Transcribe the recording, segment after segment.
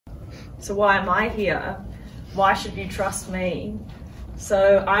So why am I here? Why should you trust me?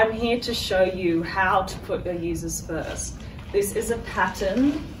 So I'm here to show you how to put your users first. This is a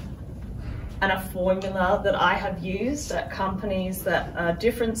pattern and a formula that I have used at companies that are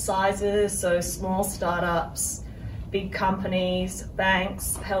different sizes, so small startups, big companies,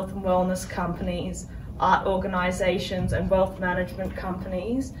 banks, health and wellness companies, art organizations and wealth management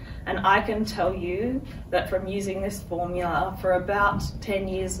companies. And I can tell you that from using this formula for about 10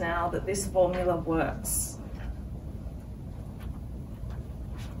 years now, that this formula works.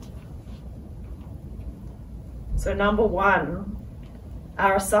 So number one,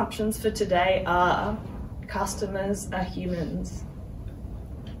 our assumptions for today are customers are humans.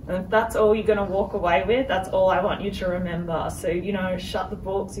 And if that's all you're going to walk away with, that's all I want you to remember. So, you know, shut the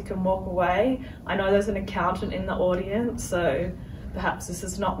books, you can walk away. I know there's an accountant in the audience, so perhaps this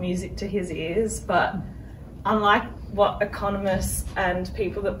is not music to his ears, but unlike what economists and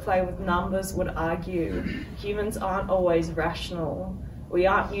people that play with numbers would argue, humans aren't always rational. We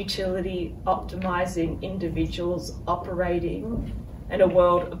aren't utility optimizing individuals operating in a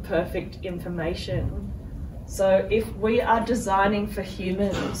world of perfect information. So if we are designing for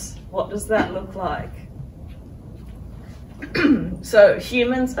humans, what does that look like? So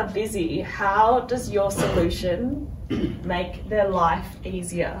humans are busy. How does your solution make their life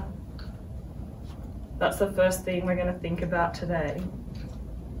easier? That's the first thing we're going to think about today.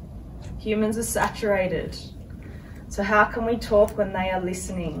 Humans are saturated. So how can we talk when they are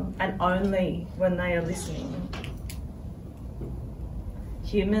listening, and only when they are listening?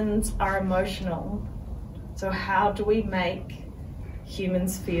 Humans are emotional. So how do we make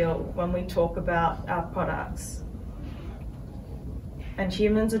humans feel when we talk about our products? And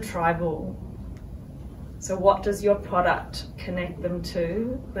humans are tribal. So what does your product connect them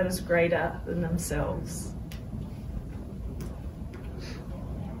to that is greater than themselves?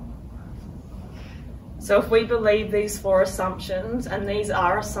 So if we believe these four assumptions, and these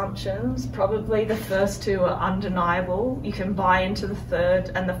are assumptions, probably the first two are undeniable. You can buy into the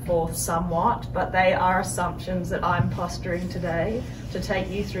third and the fourth somewhat, but they are assumptions that I'm posturing today to take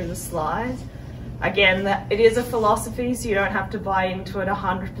you through the slides. Again, it is a philosophy, so you don't have to buy into it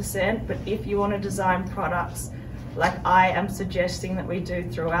 100%, but if you want to design products like I am suggesting that we do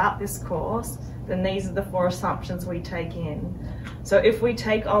throughout this course, then these are the four assumptions we take in. So if we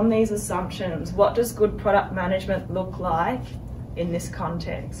take on these assumptions, what does good product management look like in this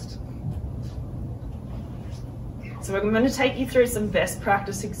context? So we're going to take you through some best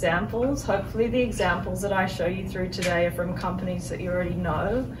practice examples. Hopefully the examples that I show you through today are from companies that you already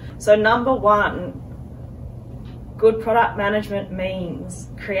know. So number one, good product management means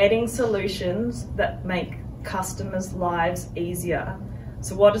creating solutions that make customers' lives easier.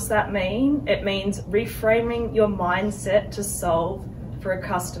 So what does that mean? It means reframing your mindset to solve for a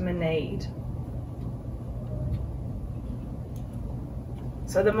customer need.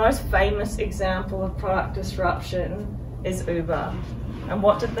 So the most famous example of product disruption is Uber. And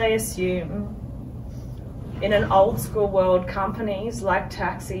what did they assume? In an old school world, companies like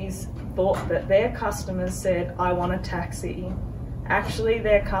taxis thought that their customers said, I want a taxi. Actually,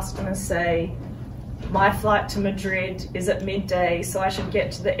 their customers say, my flight to Madrid is at midday, so I should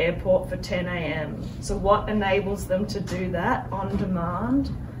get to the airport for 10 a.m. So what enables them to do that on demand?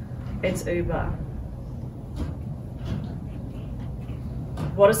 It's Uber.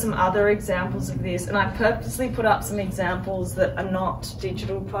 What are some other examples of this? And I purposely put up some examples that are not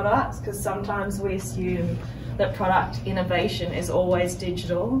digital products, because sometimes we assume that product innovation is always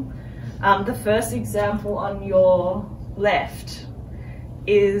digital. The first example on your left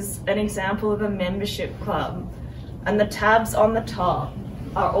is an example of a membership club, and the tabs on the top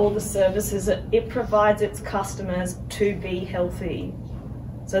are all the services that it provides its customers to be healthy.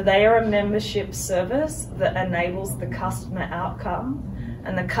 So they are a membership service that enables the customer outcome,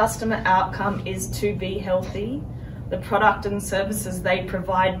 and the customer outcome is to be healthy. The product and services they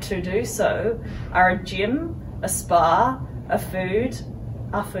provide to do so are a gym, a spa,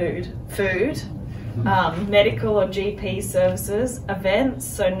 medical or GP services, events,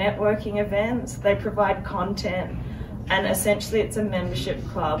 so networking events. They provide content, and essentially it's a membership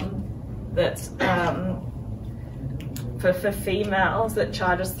club that's for females that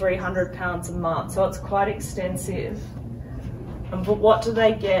charges £300 a month, so it's quite extensive. But what do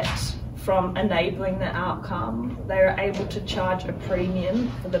they get from enabling the outcome? They are able to charge a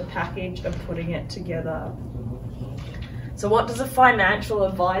premium for the package of putting it together. So what does a financial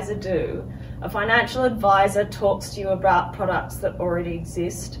advisor do? A financial advisor talks to you about products that already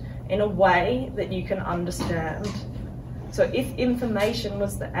exist in a way that you can understand. So if information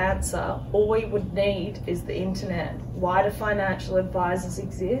was the answer, all we would need is the internet. Why do financial advisors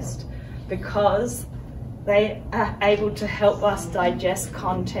exist? because they are able to help us digest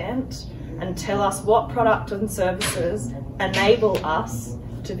content and tell us what products and services enable us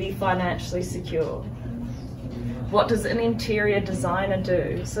to be financially secure. What does an interior designer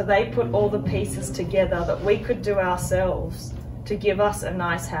do? So they put all the pieces together that we could do ourselves to give us a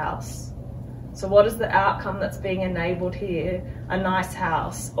nice house. So what is the outcome that's being enabled here? A nice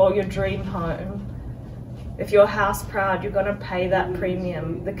house or your dream home. If you're house proud, you're going to pay that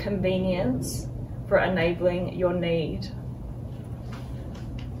premium, the convenience for enabling your need.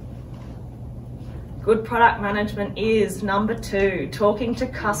 Good product management is number 2, talking to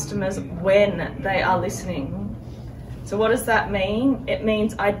customers when they are listening. So what does that mean? It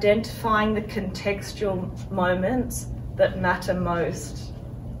means identifying the contextual moments that matter most.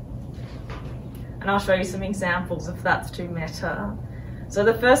 And I'll show you some examples if that's too meta. So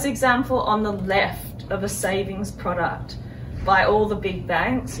the first example on the left of a savings product by all the big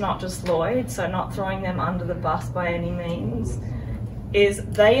banks, not just Lloyd, so not throwing them under the bus by any means, is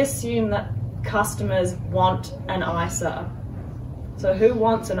they assume that customers want an ISA. So who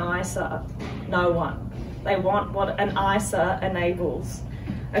wants an ISA? No one. They want what an ISA enables.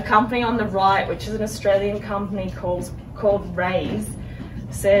 A company on the right, which is an Australian company called Raise,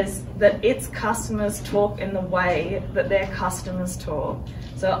 says that its customers talk in the way that their customers talk.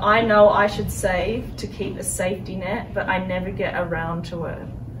 So I know I should save to keep a safety net, but I never get around to it.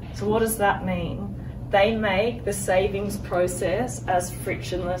 So what does that mean? They make the savings process as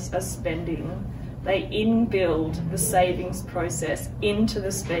frictionless as spending. They inbuild the savings process into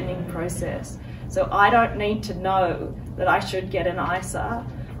the spending process. So I don't need to know that I should get an ISA.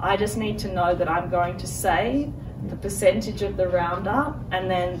 I just need to know that I'm going to save the percentage of the roundup, and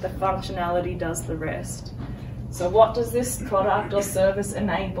then the functionality does the rest. So what does this product or service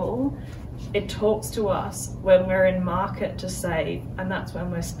enable? It talks to us when we're in market to save, and that's when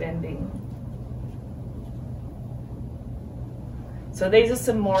we're spending. So these are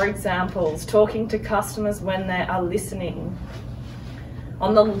some more examples. Talking to customers when they are listening.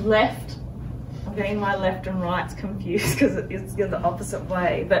 On the left, I'm getting my left and rights confused because it's the opposite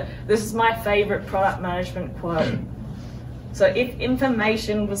way, but this is my favorite product management quote. So if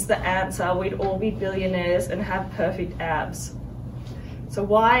information was the answer, we'd all be billionaires and have perfect abs. So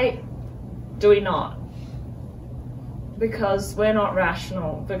why do we not? Because we're not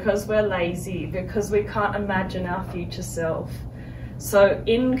rational, because we're lazy, because we can't imagine our future self. So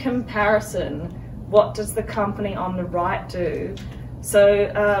in comparison, what does the company on the right do?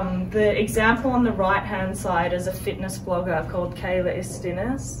 So the example on the right-hand side is a fitness blogger called Kayla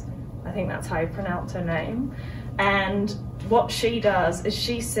Istinas. I think that's how you pronounce her name. And what she does is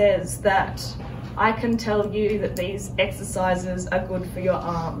she says that I can tell you that these exercises are good for your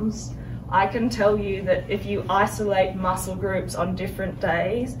arms. I can tell you that if you isolate muscle groups on different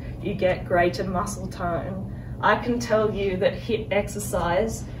days, you get greater muscle tone. I can tell you that HIIT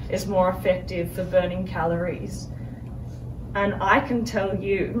exercise is more effective for burning calories. And I can tell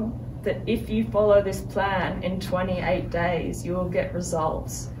you that if you follow this plan in 28 days, you will get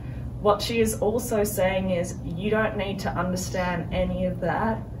results. What she is also saying is you don't need to understand any of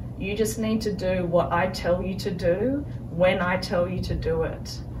that. You just need to do what I tell you to do when I tell you to do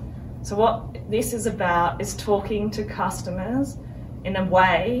it. So what this is about is talking to customers in a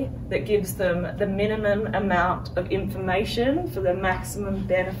way that gives them the minimum amount of information for the maximum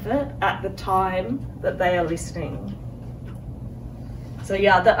benefit at the time that they are listening. So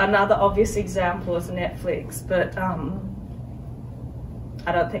yeah, another obvious example is Netflix, but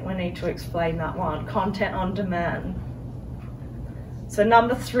I don't think we need to explain that one. Content on demand. So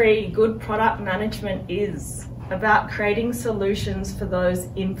number 3, good product management is about creating solutions for those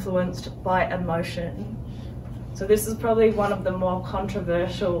influenced by emotion. So this is probably one of the more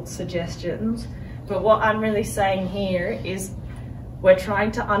controversial suggestions, but what I'm really saying here is we're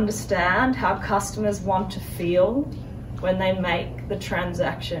trying to understand how customers want to feel when they make the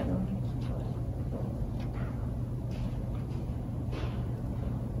transaction.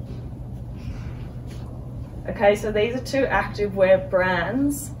 Okay, so these are 2 activewear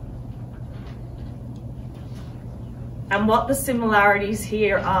brands. And what the similarities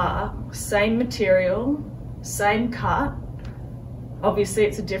here are, same material, same cut. Obviously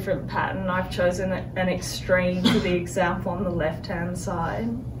it's a different pattern. I've chosen an extreme for the example on the left-hand side.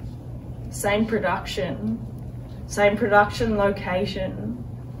 Same production location.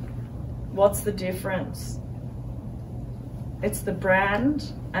 What's the difference? It's the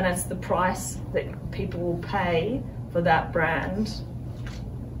brand and it's the price that people will pay for that brand.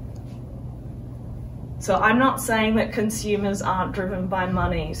 So I'm not saying that consumers aren't driven by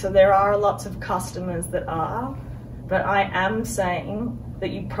money. So there are lots of customers that are, but I am saying that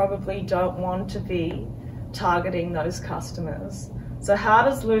you probably don't want to be targeting those customers. So how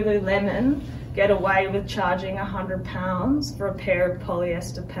does Lululemon get away with charging £100 for a pair of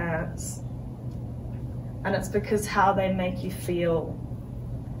polyester pants? And it's because how they make you feel.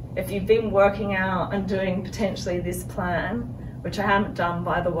 If you've been working out and doing potentially this plan, which I haven't done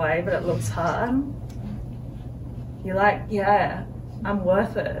by the way, but it looks hard, you're like, yeah, I'm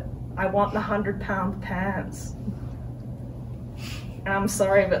worth it. I want the £100 pants. And I'm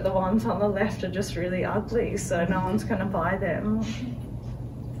sorry, but the ones on the left are just really ugly, so no one's gonna buy them.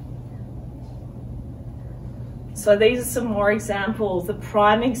 So these are some more examples. The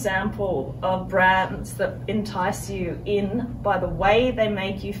prime example of brands that entice you in by the way they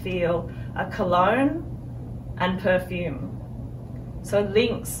make you feel are cologne and perfume. So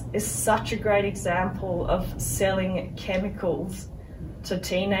Lynx is such a great example of selling chemicals to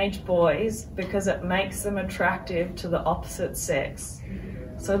teenage boys because it makes them attractive to the opposite sex.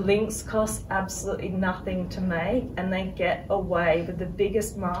 So Lynx costs absolutely nothing to make, and they get away with the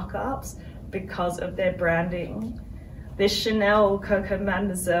biggest markups because of their branding. This Chanel Coco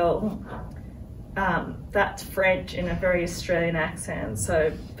Mademoiselle, that's French in a very Australian accent,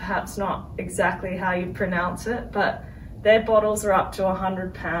 so perhaps not exactly how you pronounce it, but their bottles are up to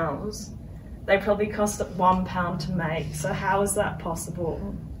 £100. They probably cost £1 to make, so how is that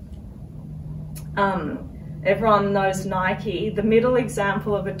possible? Everyone knows Nike. The middle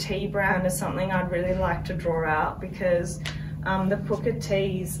example of a tea brand is something I'd really like to draw out, because the Pukka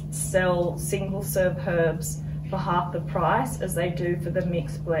teas sell single serve herbs for half the price as they do for the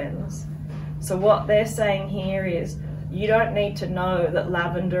mixed blends. So what they're saying here is, you don't need to know that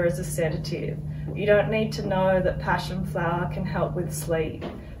lavender is a sedative. You don't need to know that passion flower can help with sleep.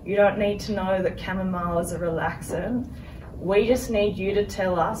 You don't need to know that chamomile is a relaxant. We just need you to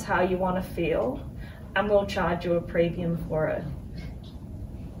tell us how you want to feel, and we'll charge you a premium for it.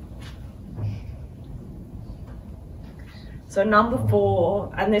 So number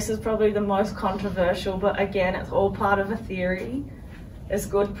 4, and this is probably the most controversial, but again, it's all part of a theory, is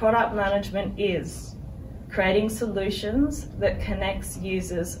good product management is creating solutions that connects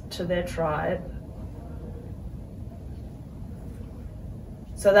users to their tribe.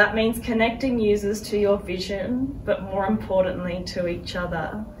 So that means connecting users to your vision, but more importantly to each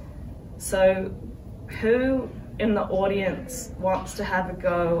other. So who in the audience wants to have a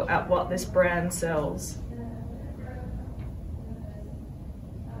go at what this brand sells?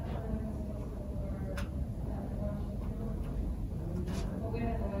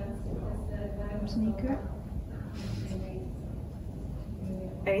 Sneaker.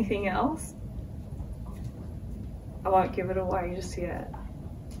 Anything else? I won't give it away just yet.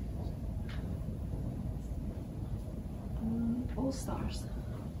 All Stars.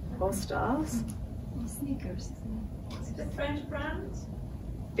 All Stars? All sneakers. Is it a French brand?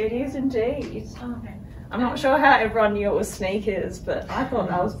 It is indeed. Oh, okay. I'm not sure how everyone knew it was sneakers, but I thought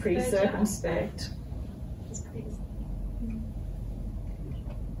that was pretty Beja. circumspect. It's crazy.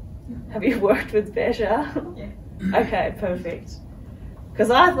 Have you worked with Beja? Yeah. Okay, perfect. Because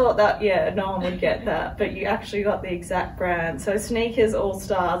I thought that, yeah, no one would get that, but you actually got the exact brand. So sneakers, All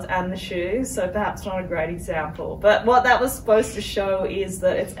Stars, and the shoes, so perhaps not a great example. But what that was supposed to show is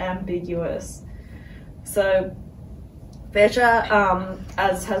that it's ambiguous. So Beja,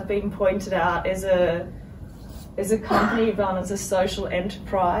 as has been pointed out, is a company run as a social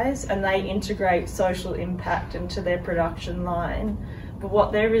enterprise, and they integrate social impact into their production line. But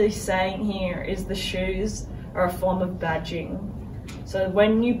what they're really saying here is the shoes are a form of badging. So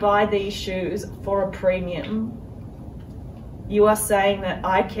when you buy these shoes for a premium, you are saying that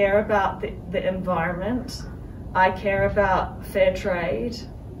I care about the environment, I care about fair trade,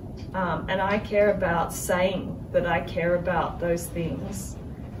 and I care about saying that I care about those things.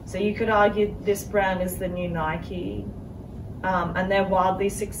 So you could argue this brand is the new Nike, and they're wildly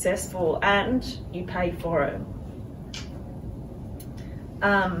successful, and you pay for it.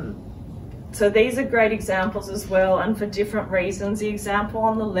 So these are great examples as well, and for different reasons. The example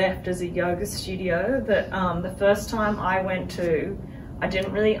on the left is a yoga studio that the first time I went to, I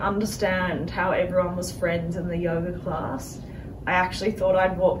didn't really understand how everyone was friends in the yoga class. I actually thought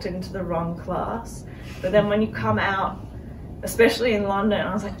I'd walked into the wrong class. But then when you come out, especially in London,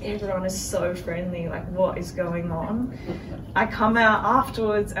 I was like, everyone is so friendly, like what is going on? I come out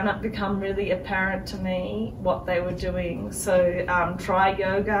afterwards and it became really apparent to me what they were doing. So Try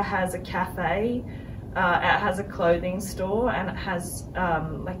Yoga has a cafe, it has a clothing store, and it has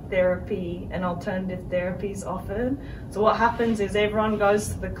like therapy and alternative therapies offered. So what happens is everyone goes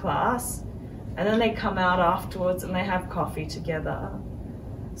to the class and then they come out afterwards and they have coffee together.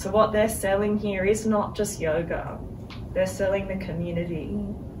 So what they're selling here is not just yoga. they're selling the community.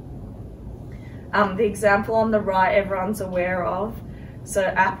 The example on the right everyone's aware of. So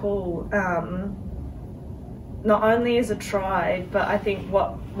Apple, not only is a tribe, but I think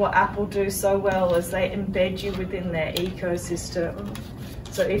what Apple do so well is they embed you within their ecosystem.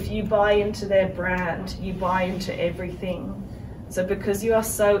 So if you buy into their brand, you buy into everything. So because you are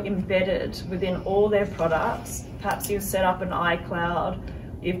so embedded within all their products, perhaps you've set up an iCloud,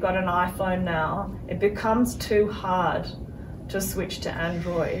 you've got an iPhone now, it becomes too hard to switch to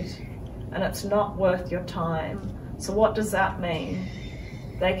Android, and it's not worth your time. So what does that mean?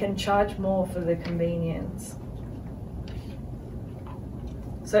 They can charge more for the convenience.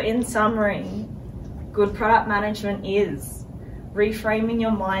 So in summary, good product management is reframing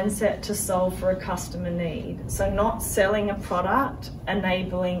your mindset to solve for a customer need. So not selling a product,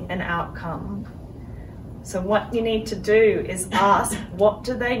 enabling an outcome. So what you need to do is ask, what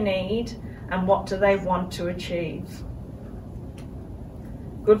do they need and what do they want to achieve?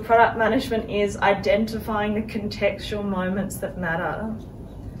 Good product management is identifying the contextual moments that matter.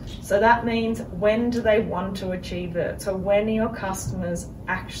 So that means, when do they want to achieve it? So when are your customers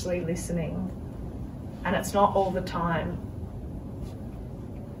actually listening? And it's not all the time.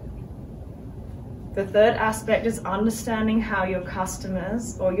 The third aspect is understanding how your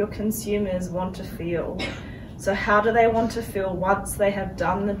customers or your consumers want to feel. So how do they want to feel once they have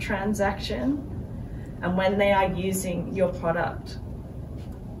done the transaction and when they are using your product?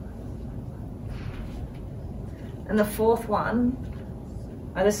 And the fourth one,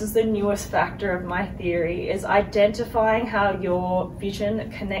 and this is the newest factor of my theory, is identifying how your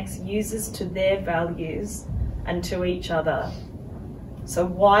vision connects users to their values and to each other. So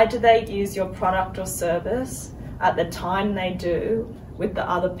why do they use your product or service at the time they do with the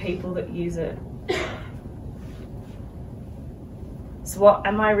other people that use it? So what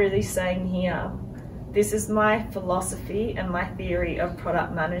am I really saying here? This is my philosophy and my theory of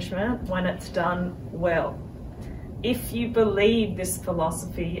product management when it's done well. If you believe this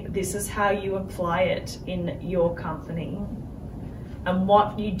philosophy, this is how you apply it in your company. And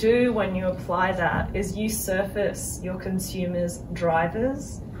what you do when you apply that is you surface your consumers'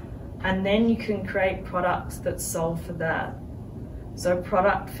 drivers, and then you can create products that solve for that. So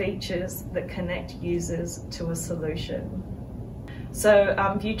product features that connect users to a solution. So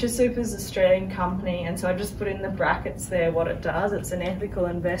Future Super is an Australian company, and so I just put in the brackets there what it does. It's an ethical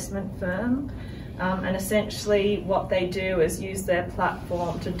investment firm. And essentially what they do is use their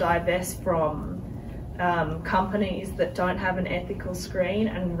platform to divest from companies that don't have an ethical screen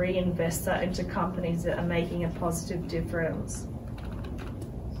and reinvest that into companies that are making a positive difference.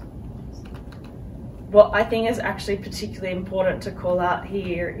 What I think is actually particularly important to call out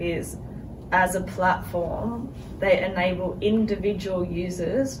here is, as a platform, they enable individual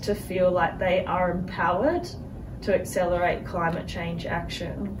users to feel like they are empowered to accelerate climate change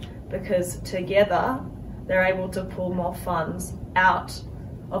action, because together they're able to pull more funds out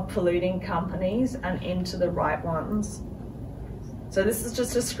of polluting companies and into the right ones. So this is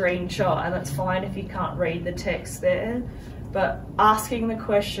just a screenshot, and it's fine if you can't read the text there, but asking the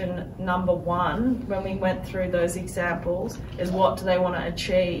question number one when we went through those examples is, what do they want to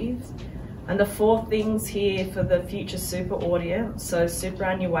achieve? And the four things here for the Future Super audience, so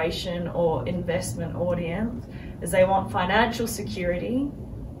superannuation or investment audience, is they want financial security.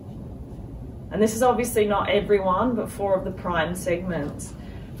 And this is obviously not everyone, but four of the prime segments.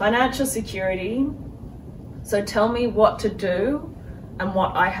 Financial security, so tell me what to do and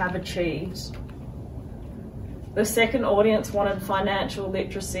what I have achieved. The second audience wanted financial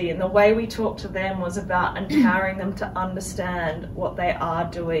literacy, and the way we talked to them was about empowering them to understand what they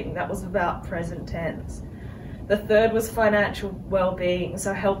are doing. That was about present tense. The third was financial well-being,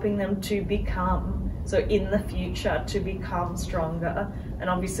 so helping them to become, so in the future, to become stronger. And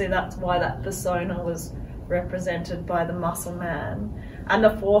obviously that's why that persona was represented by the muscle man. And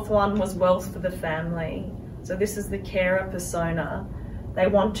the fourth one was wealth for the family. So this is the carer persona. They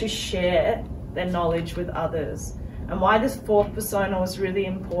want to share their knowledge with others. And why this fourth persona was really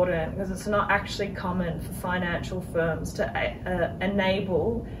important, because it's not actually common for financial firms to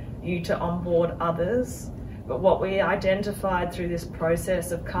enable you to onboard others. But what we identified through this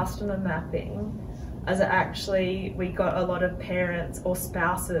process of customer mapping, as actually we got a lot of parents or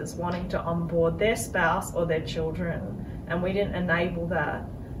spouses wanting to onboard their spouse or their children, and we didn't enable that.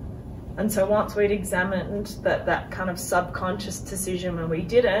 And so once we'd examined that kind of subconscious decision when we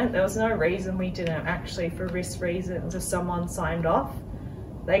didn't, there was no reason we didn't. Actually, for risk reasons, if someone signed off,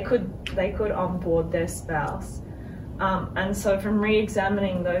 they could onboard their spouse. And so from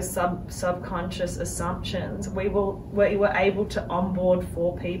re-examining those subconscious assumptions, we were able to onboard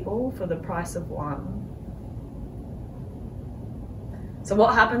 4 people for the price of 1. So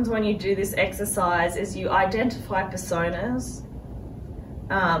what happens when you do this exercise is you identify personas.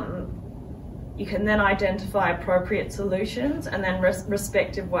 You can then identify appropriate solutions and then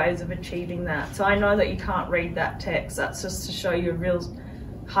respective ways of achieving that. So I know that you can't read that text. That's just to show you a real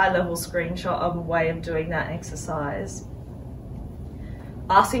high-level screenshot of a way of doing that exercise.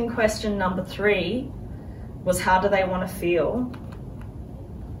 Asking question number 3 was, how do they want to feel?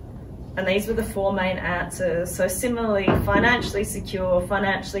 And these were the 4 main answers. So similarly, financially secure,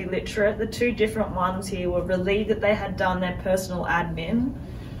 financially literate. The 2 different ones here were relieved that they had done their personal admin.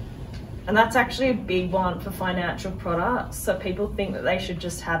 And that's actually a big one for financial products. So people think that they should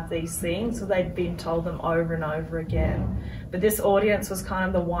just have these things, so they've been told them over and over again. But this audience was kind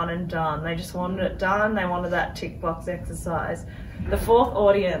of the one and done. They just wanted it done. They wanted that tick box exercise. The 4th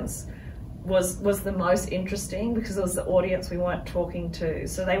audience was the most interesting because it was the audience we weren't talking to.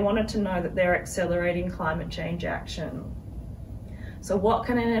 So they wanted to know that they're accelerating climate change action. So what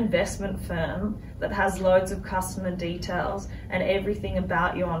can an investment firm that has loads of customer details and everything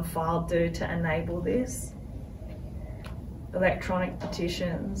about you on file do to enable this? Electronic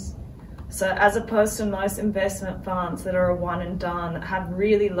petitions. So as opposed to most investment funds that are a one and done, that have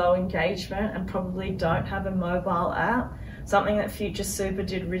really low engagement and probably don't have a mobile app, something that Future Super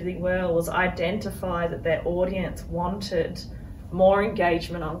did really well was identify that their audience wanted more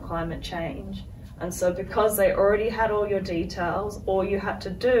engagement on climate change. And so because they already had all your details, all you had to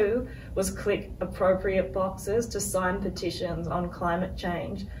do was click appropriate boxes to sign petitions on climate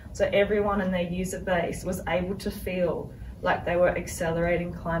change. So everyone in their user base was able to feel like they were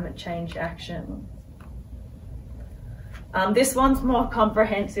accelerating climate change action. This one's more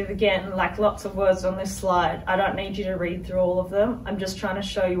comprehensive. Again, like lots of words on this slide. I don't need you to read through all of them. I'm just trying to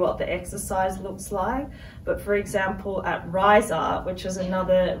show you what the exercise looks like. But for example, at Rise Art, which is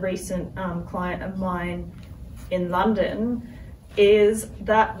another recent client of mine in London, is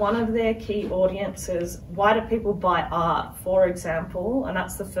that one of their key audiences, why do people buy art, for example? And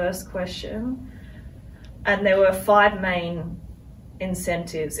that's the first question. And there were 5 main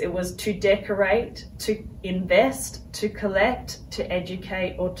incentives. It was to decorate, to invest, to collect, to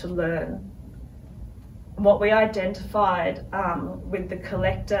educate, or to learn. What we identified with the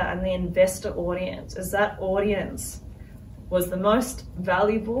collector and the investor audience is that audience was the most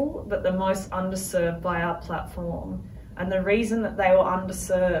valuable but the most underserved by our platform. And the reason that they were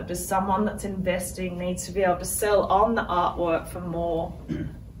underserved is someone that's investing needs to be able to sell on the artwork for more,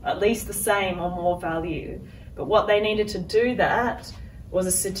 at least the same or more value. But what they needed to do that was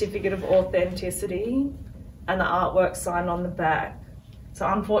a certificate of authenticity and the artwork signed on the back. So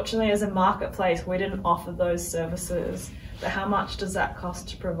unfortunately, as a marketplace, we didn't offer those services. But how much does that cost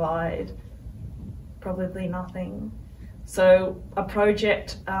to provide? Probably nothing. So a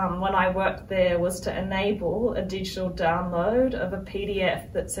project when I worked there was to enable a digital download of a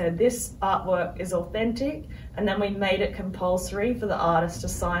PDF that said this artwork is authentic, and then we made it compulsory for the artist to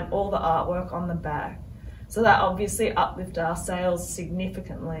sign all the artwork on the back. So that obviously uplifted our sales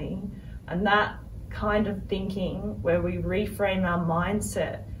significantly. And that kind of thinking where we reframe our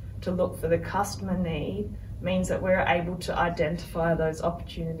mindset to look for the customer need means that we're able to identify those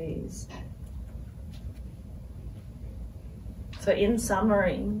opportunities. So in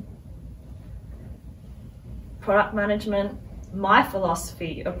summary, product management, my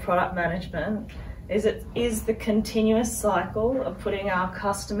philosophy of product management is it is the continuous cycle of putting our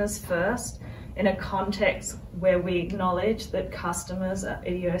customers first in a context where we acknowledge that customers are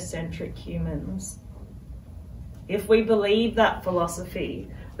idiocentric humans. If we believe that philosophy,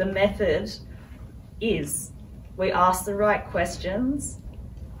 the method is we ask the right questions,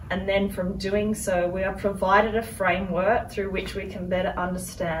 and then from doing so, we are provided a framework through which we can better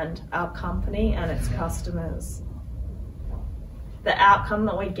understand our company and its customers. The outcome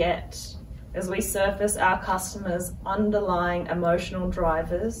that we get is we surface our customers' underlying emotional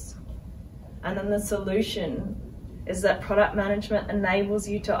drivers, and then the solution is that product management enables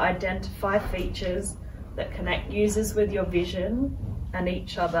you to identify features that connect users with your vision and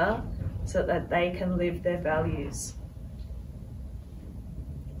each other so that they can live their values.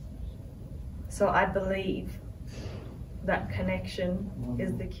 So I believe that connection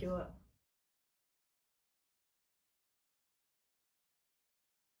is the cure.